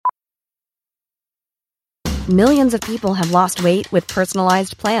Millions of people have lost weight with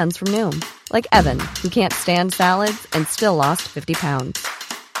personalized plans from Noom. Like Evan, who can't stand salads and still lost 50 pounds.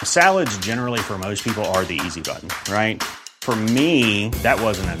 Salads generally for most people are the easy button, right? For me, that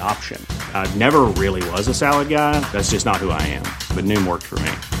wasn't an option. I never really was a salad guy. That's just not who I am. But Noom worked for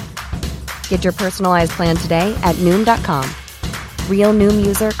me. Get your personalized plan today at Noom.com. Real Noom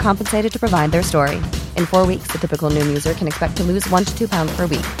user compensated to provide their story. In 4 weeks, the typical Noom user can expect to lose 1 to 2 pounds per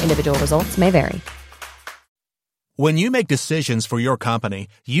week. Individual results may vary. When you make decisions for your company,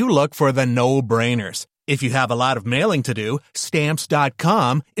 you look for the no-brainers. If you have a lot of mailing to do,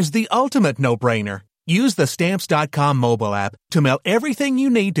 Stamps.com is the ultimate no-brainer. Use the Stamps.com mobile app to mail everything you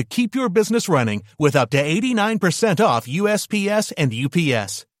need to keep your business running with up to 89% off USPS and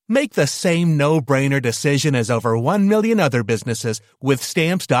UPS. Make the same no-brainer decision as over 1 million other businesses with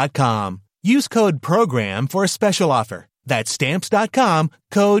Stamps.com. Use code PROGRAM for a special offer. That's Stamps.com,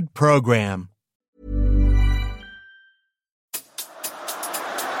 code PROGRAM.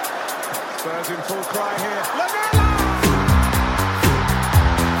 Spurs in full cry here.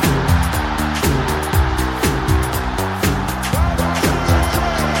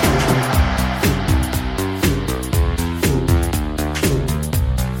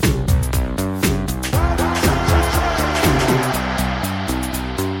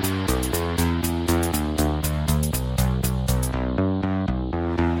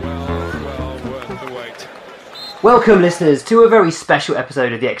 Welcome, listeners, to a very special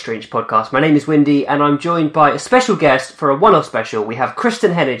episode of the Extra Inch podcast. My name is Windy, and I'm joined by a special guest for a one-off special. We have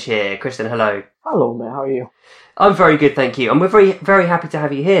Kristan Heneage here. Kristan, hello. Hello, mate. How are you? I'm very good, thank you. And we're very, very happy to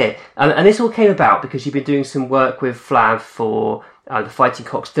have you here. And this all came about because you've been doing some work with Flav for the Fighting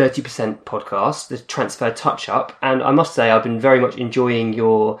Cocks 30% podcast, the Transfer Touch-Up. And I must say, I've been very much enjoying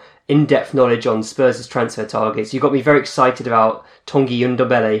your in-depth knowledge on Spurs' transfer targets. You got me very excited about Tanguy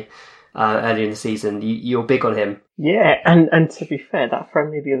Ndombele. Earlier in the season. You're big on him. Yeah, and to be fair, that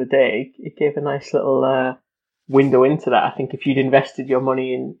friendly the other day, it gave a nice little window into that. I think if you'd invested your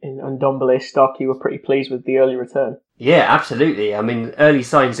money in Ndombele stock, you were pretty pleased with the early return. Yeah, absolutely. I mean, early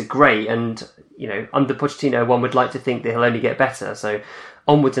signs are great, and, you know, under Pochettino, one would like to think that he'll only get better, so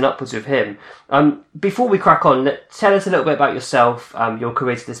onwards and upwards with him. Before we crack on, tell us a little bit about yourself, your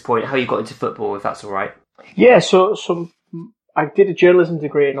career to this point, how you got into football, if that's all right. Yeah, so I did a journalism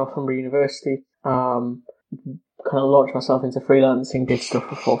degree at Northumbria University, kind of launched myself into freelancing, did stuff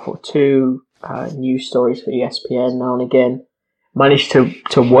for 442, news stories for ESPN now and again. Managed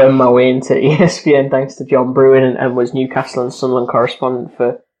to worm my way into ESPN thanks to John Bruin and was Newcastle and Sunderland correspondent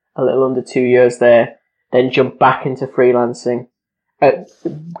for a little under 2 years there, then jumped back into freelancing.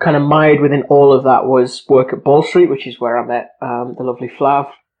 Kind of mired within all of that was work at Ball Street, which is where I met the lovely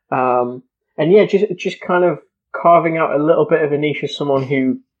Flav. And yeah, just kind of carving out a little bit of a niche as someone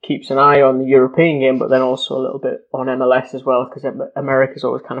who keeps an eye on the European game, but then also a little bit on MLS as well, because America's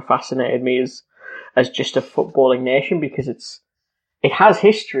always kind of fascinated me as just a footballing nation, because it has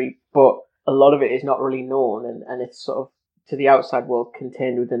history, but a lot of it is not really known, and it's sort of, to the outside world,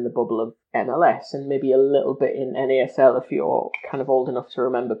 contained within the bubble of MLS, and maybe a little bit in NASL if you're kind of old enough to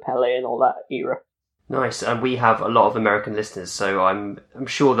remember Pele and all that era. Nice, and we have a lot of American listeners, so I'm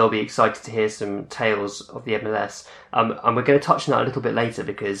sure they'll be excited to hear some tales of the MLS. And we're going to touch on that a little bit later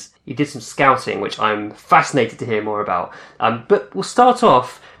because you did some scouting, which I'm fascinated to hear more about. But we'll start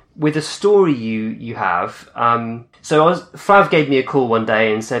off with a story you have. Flav gave me a call one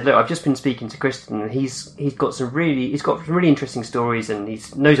day and said, "Look, I've just been speaking to Kristan, and he's got some really interesting stories, and he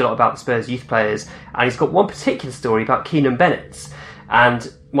knows a lot about the Spurs youth players, and he's got one particular story about Keenan Bennett."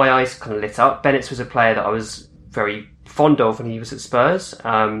 And my eyes kind of lit up. Bennett was a player that I was very fond of when he was at Spurs.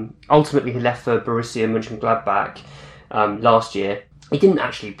 Ultimately, he left for Borussia Mönchengladbach last year. He didn't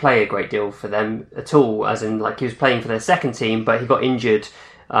actually play a great deal for them at all, as in, like, he was playing for their second team, but he got injured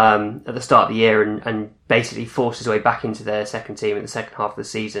at the start of the year and basically forced his way back into their second team in the second half of the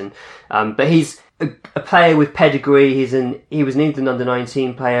season. But he's a player with pedigree. He was an England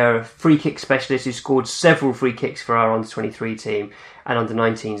under-19 player, a free kick specialist who scored several free kicks for our under-23 team and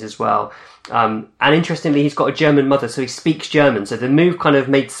under-19s as well. And interestingly, he's got a German mother, so he speaks German. So the move kind of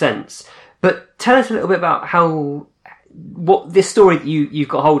made sense. But tell us a little bit about what this story that you've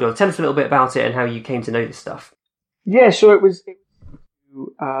got hold of. Tell us a little bit about it and how you came to know this stuff. Yeah, so it was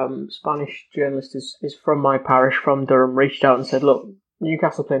Spanish journalist is from my parish, from Durham, reached out and said, "Look,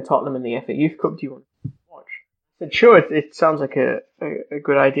 Newcastle playing Tottenham in the FA Youth Cup. Do you want to watch?" I said, "Sure, it sounds like a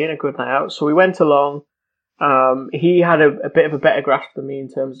good idea and a good night out." So we went along. He had a bit of a better grasp than me in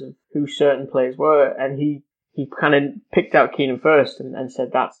terms of who certain players were, and he kind of picked out Keenan first and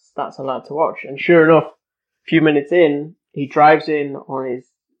said, that's a lad to watch. And sure enough, a few minutes in, he drives in on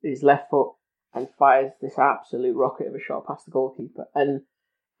his left foot and fires this absolute rocket of a shot past the goalkeeper. And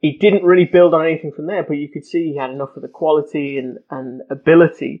he didn't really build on anything from there, but you could see he had enough of the quality and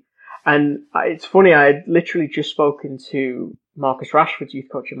ability. And it's funny, I had literally just spoken to Marcus Rashford's youth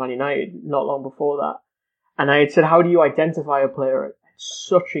coach at Man United not long before that. And I had said, how do you identify a player at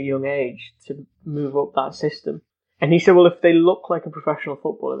such a young age to move up that system? And he said, well, if they look like a professional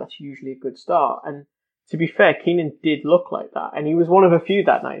footballer, that's usually a good start. And to be fair, Keenan did look like that. And he was one of a few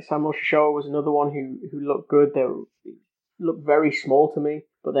that night. Samuel Shishoa was another one who looked good. They looked very small to me.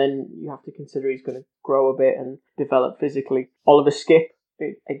 But then you have to consider he's going to grow a bit and develop physically. Oliver Skipp,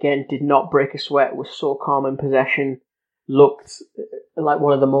 again, did not break a sweat, was so calm in possession, looked like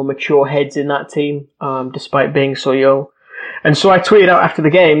one of the more mature heads in that team, despite being so young. And so I tweeted out after the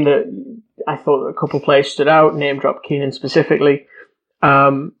game that I thought that a couple of players stood out, name dropped Keenan specifically.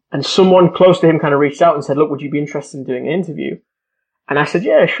 And someone close to him kind of reached out and said, look, would you be interested in doing an interview? And I said,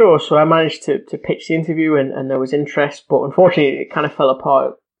 yeah, sure. So I managed to pitch the interview and there was interest, but unfortunately it kind of fell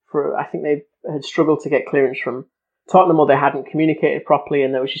apart. I think they had struggled to get clearance from Tottenham, or they hadn't communicated properly,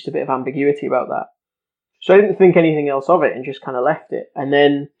 and there was just a bit of ambiguity about that. So I didn't think anything else of it and just kind of left it. And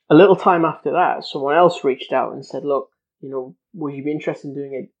then a little time after that, someone else reached out and said, look, would you be interested in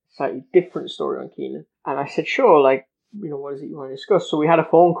doing a slightly different story on Keenan? And I said, sure, what is it you want to discuss? So we had a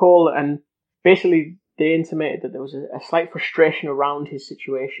phone call, and basically they intimated that there was a slight frustration around his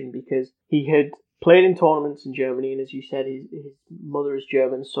situation because he had played in tournaments in Germany, and as you said, his mother is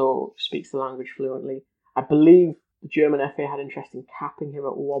German, so speaks the language fluently. I believe the German FA had interest in capping him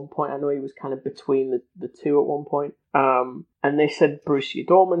at one point. I know he was kind of between the two at one point. And they said Borussia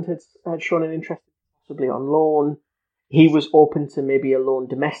Dortmund had shown an interest, possibly on loan. He was open to maybe a loan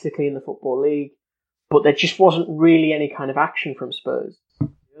domestically in the Football League, but there just wasn't really any kind of action from Spurs.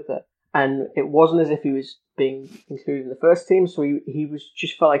 And it wasn't as if he was being included in the first team, so he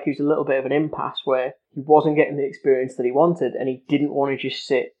just felt like he was a little bit of an impasse where he wasn't getting the experience that he wanted, and he didn't want to just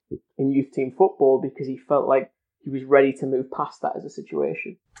sit in youth team football because he felt like he was ready to move past that as a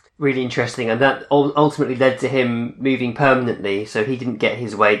situation. Really interesting, and that ultimately led to him moving permanently, so he didn't get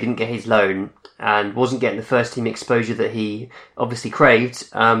his way, didn't get his loan, and wasn't getting the first team exposure that he obviously craved,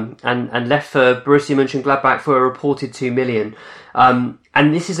 and left for Borussia Mönchengladbach for a reported 2 million.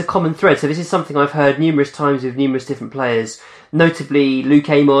 And this is a common thread, so this is something I've heard numerous times with numerous different players, notably Luke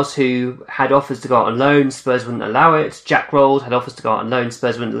Amos, who had offers to go out on loan, Spurs wouldn't allow it. Jack Rolls had offers to go out on loan,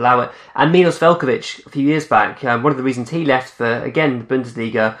 Spurs wouldn't allow it. And Milos Velkovic, a few years back, one of the reasons he left for, again, the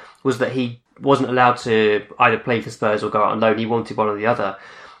Bundesliga was that he wasn't allowed to either play for Spurs or go out on loan. He wanted one or the other.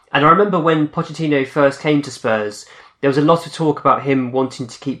 And I remember when Pochettino first came to Spurs, there was a lot of talk about him wanting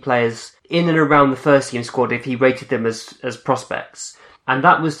to keep players in and around the first team squad if he rated them as prospects. And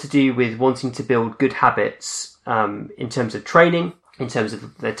that was to do with wanting to build good habits in terms of training, in terms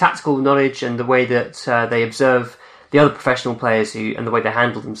of their tactical knowledge and the way that they observe the other professional players and the way they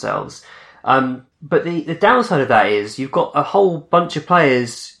handle themselves. But the downside of that is you've got a whole bunch of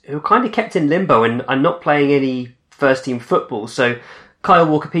players who are kind of kept in limbo and are not playing any first team football. So Kyle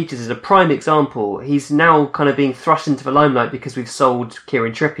Walker-Peters is a prime example. He's now kind of being thrust into the limelight because we've sold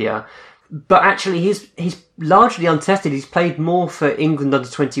Kieran Trippier. But actually, he's largely untested. He's played more for England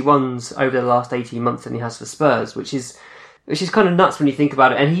under-21s over the last 18 months than he has for Spurs, which is kind of nuts when you think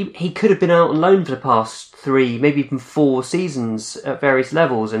about it. And he could have been out on loan for the past 3, maybe even 4 seasons at various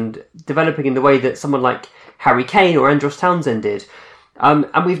levels and developing in the way that someone like Harry Kane or Andros Townsend did. And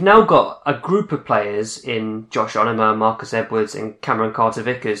we've now got a group of players in Josh Onomah, Marcus Edwards and Cameron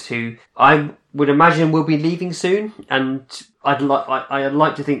Carter-Vickers who I would imagine will be leaving soon, and I'd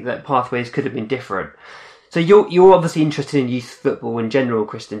like to think that pathways could have been different. So you're obviously interested in youth football in general,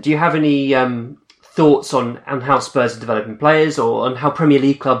 Kristan. Do you have any thoughts on how Spurs are developing players, or on how Premier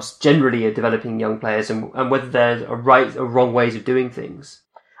League clubs generally are developing young players, and whether there are right or wrong ways of doing things?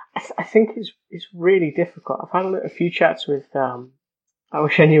 I think it's really difficult. I've had a few chats with I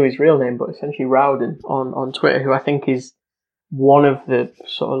wish I knew his real name, but essentially Rowden on Twitter, who I think is one of the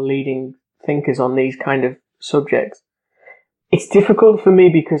sort of leading thinkers on these kind of subjects. It's difficult for me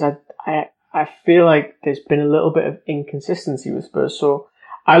because I feel like there's been a little bit of inconsistency with Spurs. So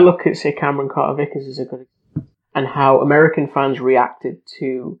I look at, say, Cameron Carter-Vickers as a good example, and how American fans reacted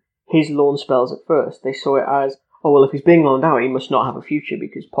to his loan spells at first. They saw it as, oh, well, if he's being loaned out, he must not have a future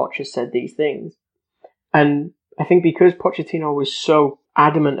because Poch has said these things. And I think because Pochettino was so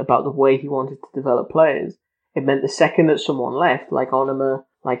adamant about the way he wanted to develop players, it meant the second that someone left, like Onomah,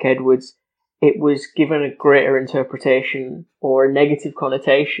 like Edwards, it was given a greater interpretation or a negative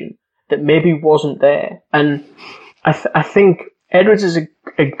connotation that maybe wasn't there. And I think Edwards is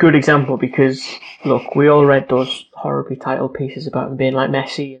a good example because, look, we all read those horribly titled pieces about him being like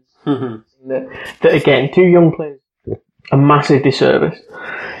Messi and things that again, two young players, a massive disservice.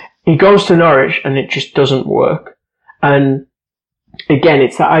 He goes to Norwich and it just doesn't work. And again,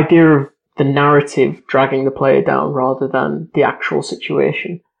 it's that idea of the narrative dragging the player down rather than the actual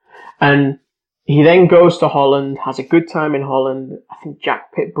situation. And he then goes to Holland, has a good time in Holland. I think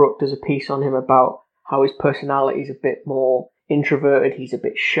Jack Pitt-Brooke does a piece on him about how his personality is a bit more introverted, he's a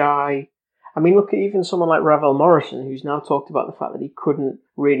bit shy. I mean, look at even someone like Ravel Morrison, who's now talked about the fact that he couldn't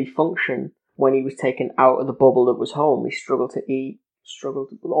really function when he was taken out of the bubble that was home. He struggled to eat, struggled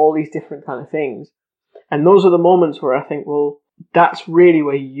with all these different kind of things. And those are the moments where I think, well, that's really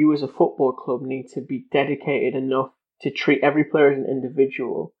where you as a football club need to be dedicated enough to treat every player as an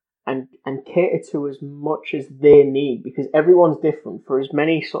individual and cater to as much as they need, because everyone's different. For as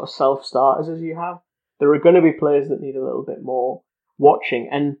many sort of self-starters as you have, there are going to be players that need a little bit more watching.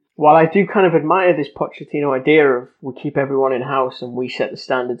 And while I do kind of admire this Pochettino idea of we keep everyone in-house and we set the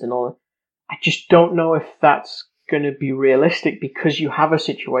standards and all, I just don't know if that's going to be realistic, because you have a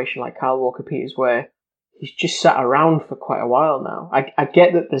situation like Kyle Walker-Peters where he's just sat around for quite a while now. I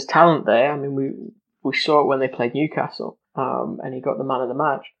get that there's talent there. I mean, we saw it when they played Newcastle, and he got the man of the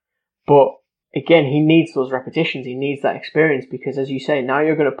match. But again, he needs those repetitions. He needs that experience, because as you say, now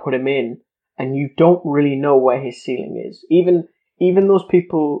you're going to put him in and you don't really know where his ceiling is. Even those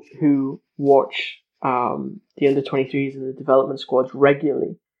people who watch the under-23s and the development squads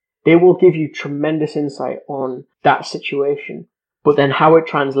regularly, they will give you tremendous insight on that situation. But then how it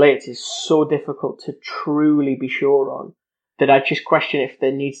translates is so difficult to truly be sure on, that I just question if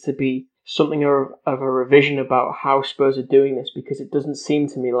there needs to be something of a revision about how Spurs are doing this, because it doesn't seem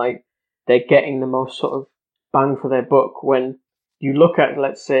to me like they're getting the most sort of bang for their buck when you look at,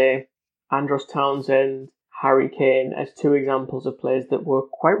 let's say, Andros Townsend, Harry Kane as two examples of players that were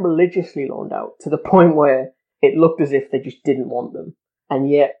quite religiously loaned out to the point where it looked as if they just didn't want them. And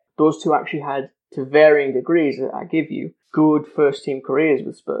yet those two actually had, to varying degrees, I give you, good first-team careers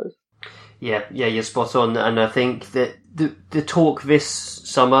with Spurs. Yeah, you're spot on. And I think that the talk this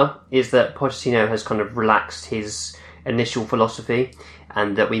summer is that Pochettino has kind of relaxed his initial philosophy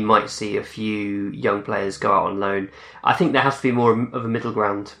and that we might see a few young players go out on loan. I think there has to be more of a middle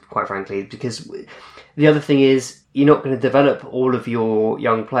ground, quite frankly, because the other thing is you're not going to develop all of your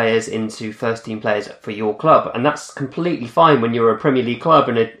young players into first-team players for your club. And that's completely fine when you're a Premier League club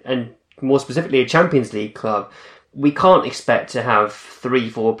and more specifically a Champions League club. We can't expect to have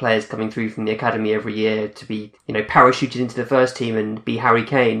 3-4 players coming through from the academy every year to be, parachuted into the first team and be Harry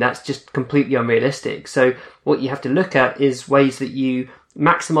Kane. That's just completely unrealistic. So what you have to look at is ways that you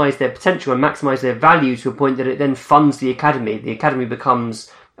maximise their potential and maximise their value to a point that it then funds the academy. The academy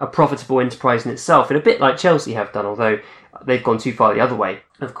becomes a profitable enterprise in itself, and a bit like Chelsea have done, although they've gone too far the other way,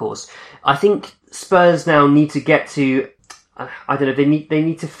 of course. I think Spurs now need to get to, I don't know, they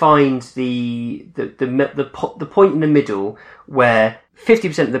need to find the point in the middle where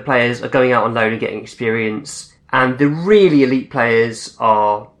 50% of the players are going out on loan and getting experience, and the really elite players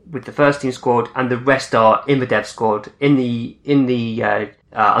are with the first team squad, and the rest are in the dev squad, in the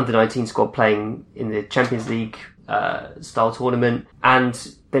under 19 squad playing in the Champions League style tournament,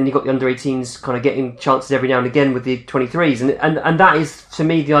 and then you've got the under 18s kind of getting chances every now and again with the 23s, and that is to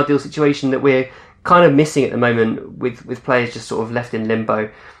me the ideal situation that we're kind of missing at the moment with players just sort of left in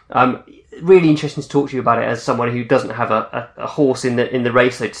limbo. Really interesting to talk to you about it as someone who doesn't have a horse in the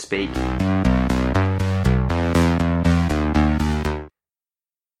race, so to speak.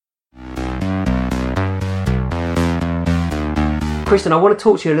 Kristan, I want to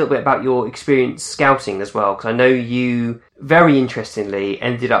talk to you a little bit about your experience scouting as well, because I know you, very interestingly,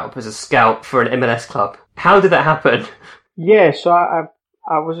 ended up as a scout for an MLS club. How did that happen? Yeah, so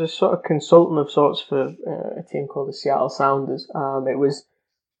I was a sort of consultant of sorts for a team called the Seattle Sounders. It was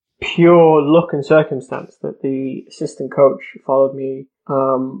pure luck and circumstance that the assistant coach followed me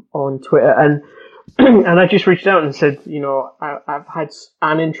on Twitter, and and I just reached out and said, I've had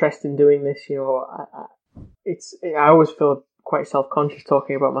an interest in doing this. I always feel quite self-conscious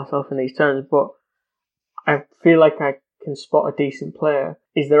talking about myself in these terms, but I feel like I can spot a decent player.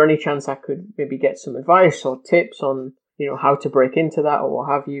 Is there any chance I could maybe get some advice or tips on how to break into that or what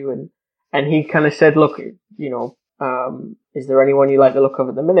have you? And he kind of said, look, is there anyone you like the look of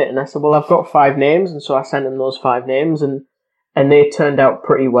at the minute? And I said, well, I've got 5 names. And so I sent him those 5 names, and they turned out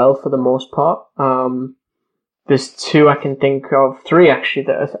pretty well for the most part. There's 2 I can think of, 3 actually,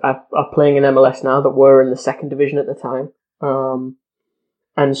 that are playing in MLS now that were in the second division at the time.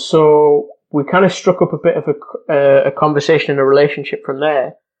 And so we kind of struck up a bit of a conversation and a relationship from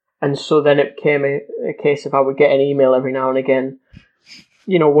there. And so then it became a case of I would get an email every now and again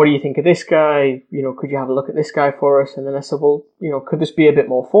what do you think of this guy? Could you have a look at this guy for us? And then I said, well, could this be a bit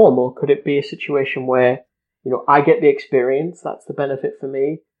more formal? Could it be a situation where, I get the experience, that's the benefit for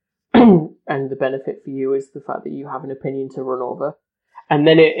me, and the benefit for you is the fact that you have an opinion to run over. And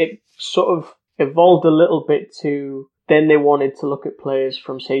then it sort of evolved a little bit to, then they wanted to look at players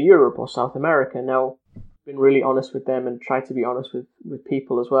from, say, Europe or South America. Now, I've been really honest with them and tried to be honest with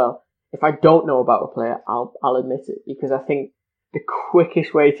people as well. If I don't know about a player, I'll admit it, because I think the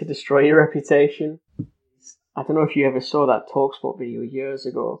quickest way to destroy your reputation is, I don't know if you ever saw that TalkSport video years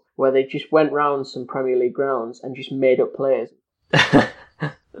ago, where they just went round some Premier League grounds and just made up players.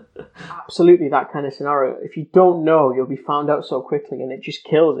 Absolutely that kind of scenario. If you don't know, you'll be found out so quickly, and it just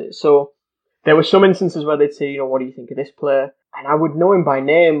kills it. So there were some instances where they'd say, what do you think of this player? And I would know him by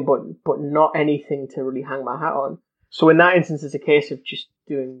name, but not anything to really hang my hat on. So in that instance, it's a case of just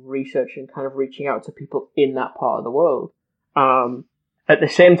doing research and kind of reaching out to people in that part of the world. At the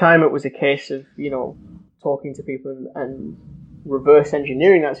same time, it was a case of, talking to people and reverse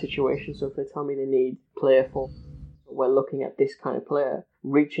engineering that situation. So if they tell me they need player for, we're looking at this kind of player,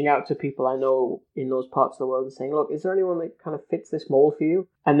 reaching out to people I know in those parts of the world and saying, look, is there anyone that kind of fits this mold for you?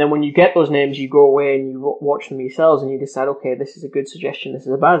 And then when you get those names, you go away and you watch them yourselves and you decide, okay, this is a good suggestion, this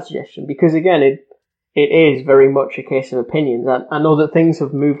is a bad suggestion. Because again, it is very much a case of opinions. I know that things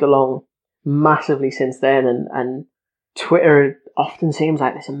have moved along massively since then, and Twitter often seems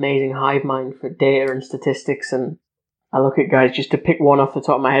like this amazing hive mind for data and statistics. And I look at guys, just to pick one off the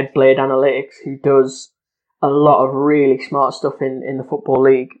top of my head, Blade Analytics, who does a lot of really smart stuff in the Football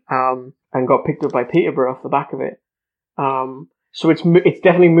League, and got picked up by Peterborough off the back of it. So it's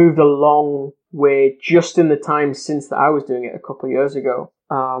definitely moved a long way just in the time since that I was doing it a couple of years ago.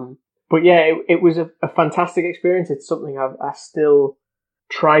 But yeah, it was a fantastic experience. It's something I still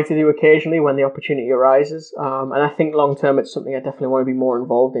try to do occasionally when the opportunity arises. And I think long term it's something I definitely want to be more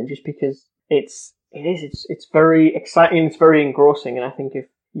involved in, just because it's very exciting, it's very engrossing, and I think if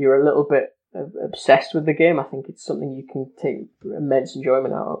you're a little bit obsessed with the game, I think it's something you can take immense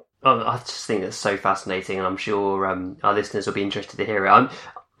enjoyment out of. Oh, I just think it's so fascinating, and I'm sure our listeners will be interested to hear it. I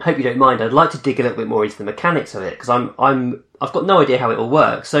hope you don't mind. I'd like to dig a little bit more into the mechanics of it, because I've got no idea how it all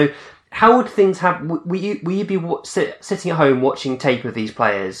works. So, how would things happen? Will you be sitting at home watching tape of these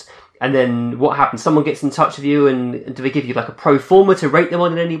players, and then what happens? Someone gets in touch with you, and do they give you like a pro forma to rate them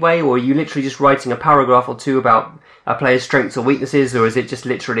on in any way, or are you literally just writing a paragraph or two about a player's strengths or weaknesses, or is it just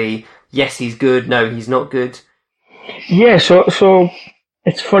literally, yes, he's good, no, he's not good? Yeah, so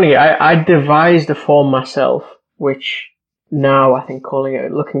it's funny. I devised a form myself, which now I think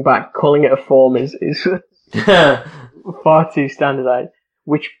looking back, calling it a form is far too standardized.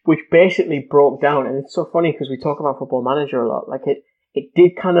 Which basically broke down, and it's so funny because we talk about Football Manager a lot. Like it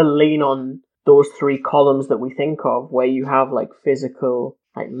did kind of lean on those three columns that we think of, where you have like physical,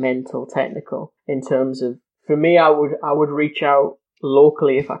 like mental, technical. In terms of, for me, I would reach out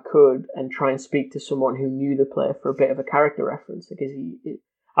locally if I could and try and speak to someone who knew the player for a bit of a character reference, because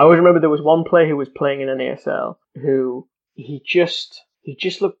I always remember there was one player who was playing in an ASL who he just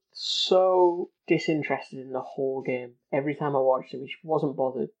looked so disinterested in the whole game. Every time I watched him, he wasn't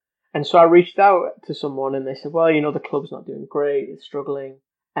bothered. And so I reached out to someone and they said, well, the club's not doing great, it's struggling.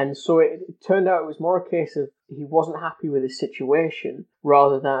 And so it turned out it was more a case of he wasn't happy with his situation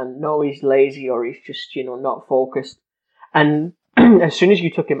rather than, no, he's lazy or he's just, not focused. And as soon as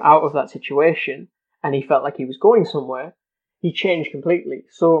you took him out of that situation and he felt like he was going somewhere, he changed completely.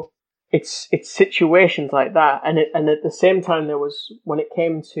 So it's situations like that. And at the same time, there was, when it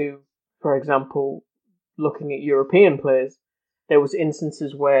came to, for example, looking at European players, there was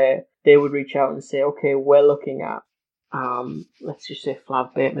instances where they would reach out and say, okay, we're looking at, let's just say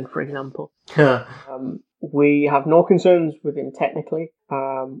Flav Bateman, for example. We have no concerns with him technically.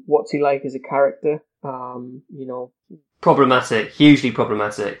 What's he like as a character? Problematic, hugely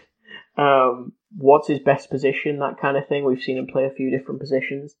problematic. What's his best position? That kind of thing. We've seen him play a few different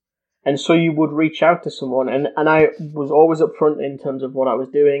positions. And so you would reach out to someone, and I was always upfront in terms of what I was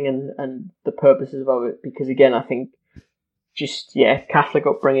doing and the purposes of it, because again, I think Catholic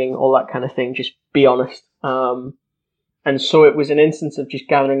upbringing, all that kind of thing, just be honest. And so it was an instance of just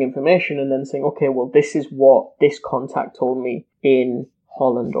gathering information and then saying, okay, well, this is what this contact told me in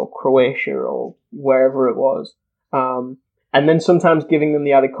Holland or Croatia or wherever it was. And then sometimes giving them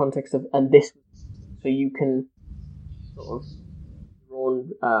the added context of, and this, so you can sort of your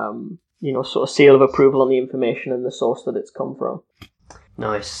own, sort of seal of approval on the information and the source that it's come from.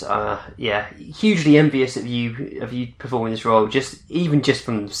 Nice. Yeah, hugely envious of you performing this role. Just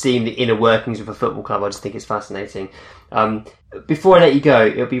from seeing the inner workings of a football club, I just think it's fascinating. Before I let you go,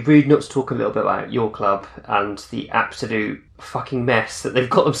 it would be rude not to talk a little bit about your club and the absolute fucking mess that they've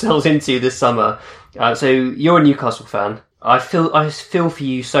got themselves into this summer. So you're a Newcastle fan. I feel for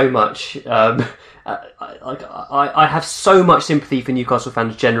you so much. I have so much sympathy for Newcastle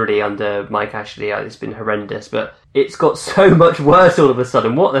fans generally under Mike Ashley. It's been horrendous, but it's got so much worse all of a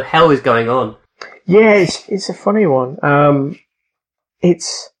sudden. What the hell is going on? Yeah, it's a funny one.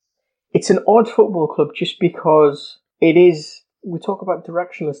 It's an odd football club just because it is. We talk about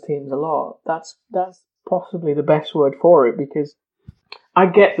directionless teams a lot. That's possibly the best word for it, because I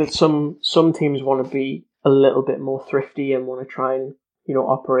get that some teams want to be a little bit more thrifty and want to try and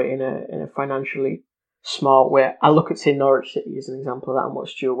operate in a financially smart way. I look at, say, Norwich City as an example of that and what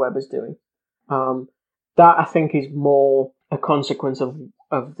Stuart Webber's doing. That I think is more a consequence of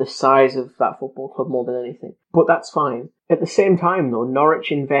the size of that football club more than anything. But that's fine. At the same time, though,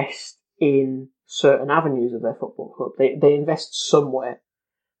 Norwich invest in certain avenues of their football club. They invest somewhere.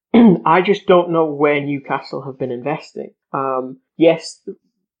 I just don't know where Newcastle have been investing. Yes,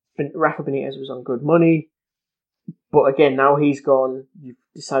 Rafa Benitez was on good money, but again, now he's gone. You've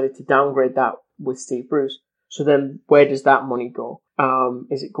decided to downgrade that with Steve Bruce. So then where does that money go?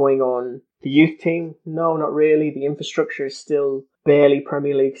 Is it going on the youth team? No, not really. The infrastructure is still barely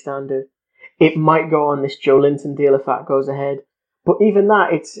Premier League standard. It might go on this Joe Linton deal if that goes ahead. But even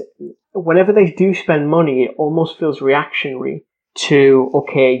that, it's whenever they do spend money, it almost feels reactionary to,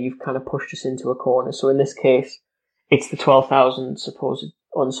 okay, you've kind of pushed us into a corner. So in this case, it's the 12,000 supposed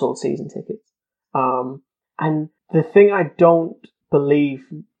unsold season tickets. And the thing I don't believe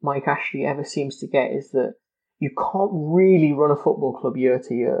Mike Ashley ever seems to get is that you can't really run a football club year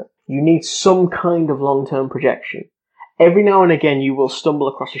to year. You need some kind of long-term projection. Every now and again, you will stumble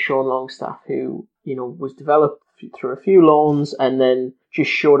across a Sean Longstaff who, was developed through a few loans and then just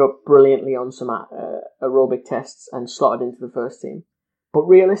showed up brilliantly on some aerobic tests and slotted into the first team. But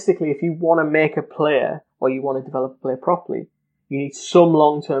realistically, if you want to make a player or you want to develop a player properly, you need some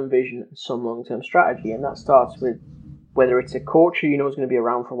long-term vision and some long-term strategy. And that starts with whether it's a coach who is going to be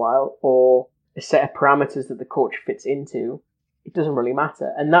around for a while or a set of parameters that the coach fits into. It doesn't really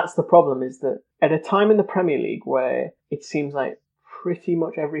matter. And that's the problem, is that at a time in the Premier League where it seems like pretty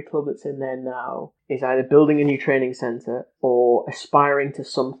much every club that's in there now is either building a new training centre or aspiring to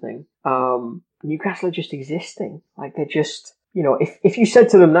something, Newcastle are just existing. Like, they're just, if you said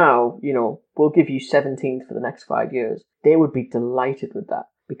to them now, we'll give you 17th for the next 5 years, they would be delighted with that,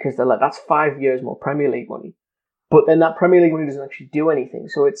 because they're like, that's 5 years more Premier League money. But then that Premier League money doesn't actually do anything.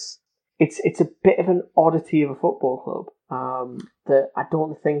 So it's a bit of an oddity of a football club that I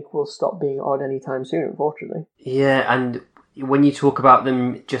don't think will stop being odd anytime soon, unfortunately. Yeah, and when you talk about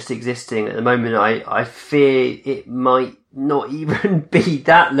them just existing at the moment, I fear it might not even be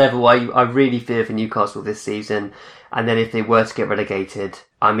that level. I really fear for Newcastle this season. And then if they were to get relegated,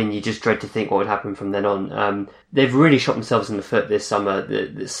 I mean, you just dread to think what would happen from then on. They've really shot themselves in the foot this summer.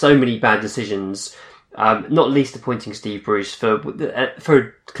 There's so many bad decisions. Not least appointing Steve Bruce for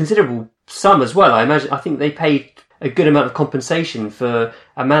a considerable sum as well. I think they paid a good amount of compensation for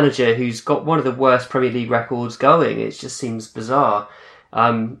a manager who's got one of the worst Premier League records going. It just seems bizarre.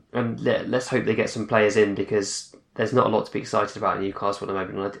 And let's hope they get some players in, because there's not a lot to be excited about in Newcastle at the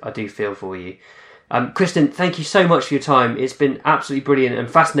moment. And I do feel for you. Kristan, thank you so much for your time. It's been absolutely brilliant and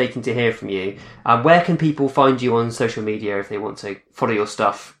fascinating to hear from you. Where can people find you on social media if they want to follow your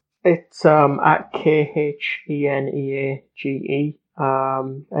stuff? It's at KHENEAGE.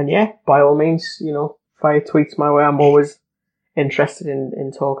 And yeah, by all means, fire tweets my way. I'm always interested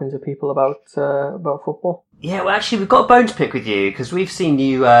in talking to people about football. Yeah, well, actually, we've got a bone to pick with you, because we've seen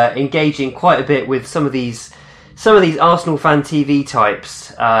you engaging quite a bit with some of these Arsenal fan TV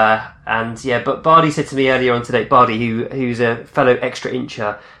types. And yeah, but Bardi said to me earlier on today, Bardi, who's a fellow extra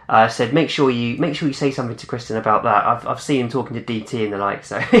incher, said make sure you say something to Kristan about that. I've seen him talking to DT and the like,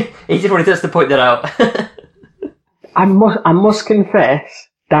 so he just wanted us to point that out. I must confess,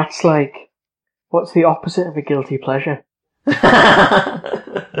 that's like, what's the opposite of a guilty pleasure?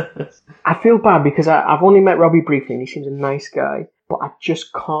 I feel bad because I've only met Robbie briefly and he seems a nice guy, but I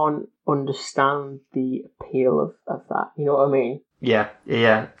just can't understand the appeal of that. You know what I mean? Yeah,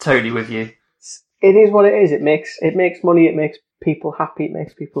 totally with you. It is what it is. It makes money. It makes people happy. It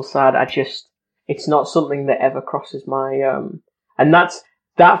makes people sad. It's not something that ever crosses my, and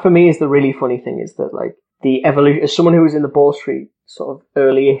that for me is the really funny thing, is that, like, the evolution, as someone who was in the Ball Street sort of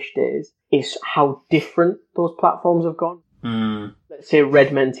early-ish days, is how different those platforms have gone. Let's say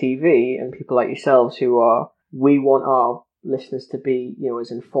Redmen TV and people like yourselves who are, we want our listeners to be,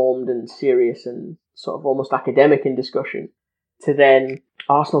 as informed and serious and sort of almost academic in discussion, to then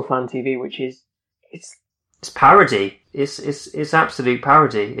Arsenal Fan TV, which is it's parody. It's absolute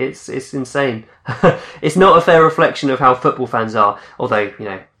parody. It's insane. It's not a fair reflection of how football fans are, although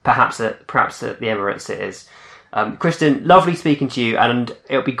perhaps at the Emirates it is. Kristan, lovely speaking to you, and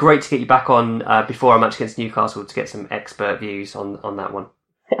it'll be great to get you back on before our match against Newcastle to get some expert views on that one.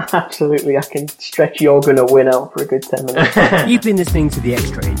 Absolutely, I can stretch you're going to win out for a good 10 minutes. You've been listening to The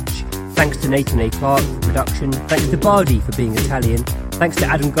Extra Inch. Thanks to Nathan A. Clark for production. Thanks to Bardi for being Italian. Thanks to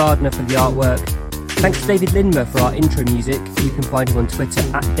Adam Gardner for the artwork. Thanks to David Lindmer for our intro music. You can find him on Twitter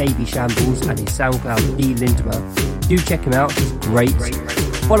at DavyShambles and his SoundCloud DLindmer. Do check him out, he's great.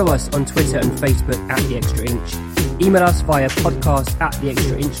 Follow us on Twitter and Facebook at The Extra Inch. Email us via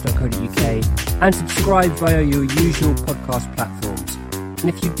podcast@theextrainch.co.uk and subscribe via your usual podcast platforms. And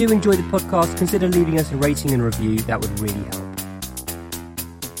if you do enjoy the podcast, consider leaving us a rating and review. That would really help.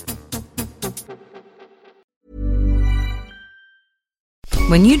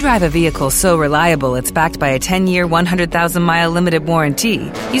 When you drive a vehicle so reliable it's backed by a 10-year, 100,000-mile limited warranty,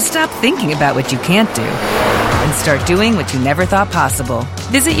 you stop thinking about what you can't do and start doing what you never thought possible.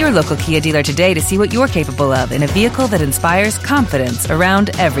 Visit your local Kia dealer today to see what you're capable of in a vehicle that inspires confidence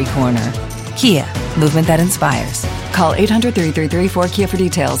around every corner. Kia, movement that inspires. Call 800-333-4KIA for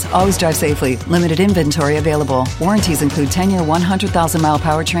details. Always drive safely. Limited inventory available. Warranties include 10-year 100,000-mile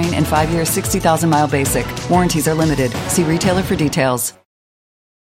powertrain and 5-year 60,000-mile basic. Warranties are limited. See retailer for details.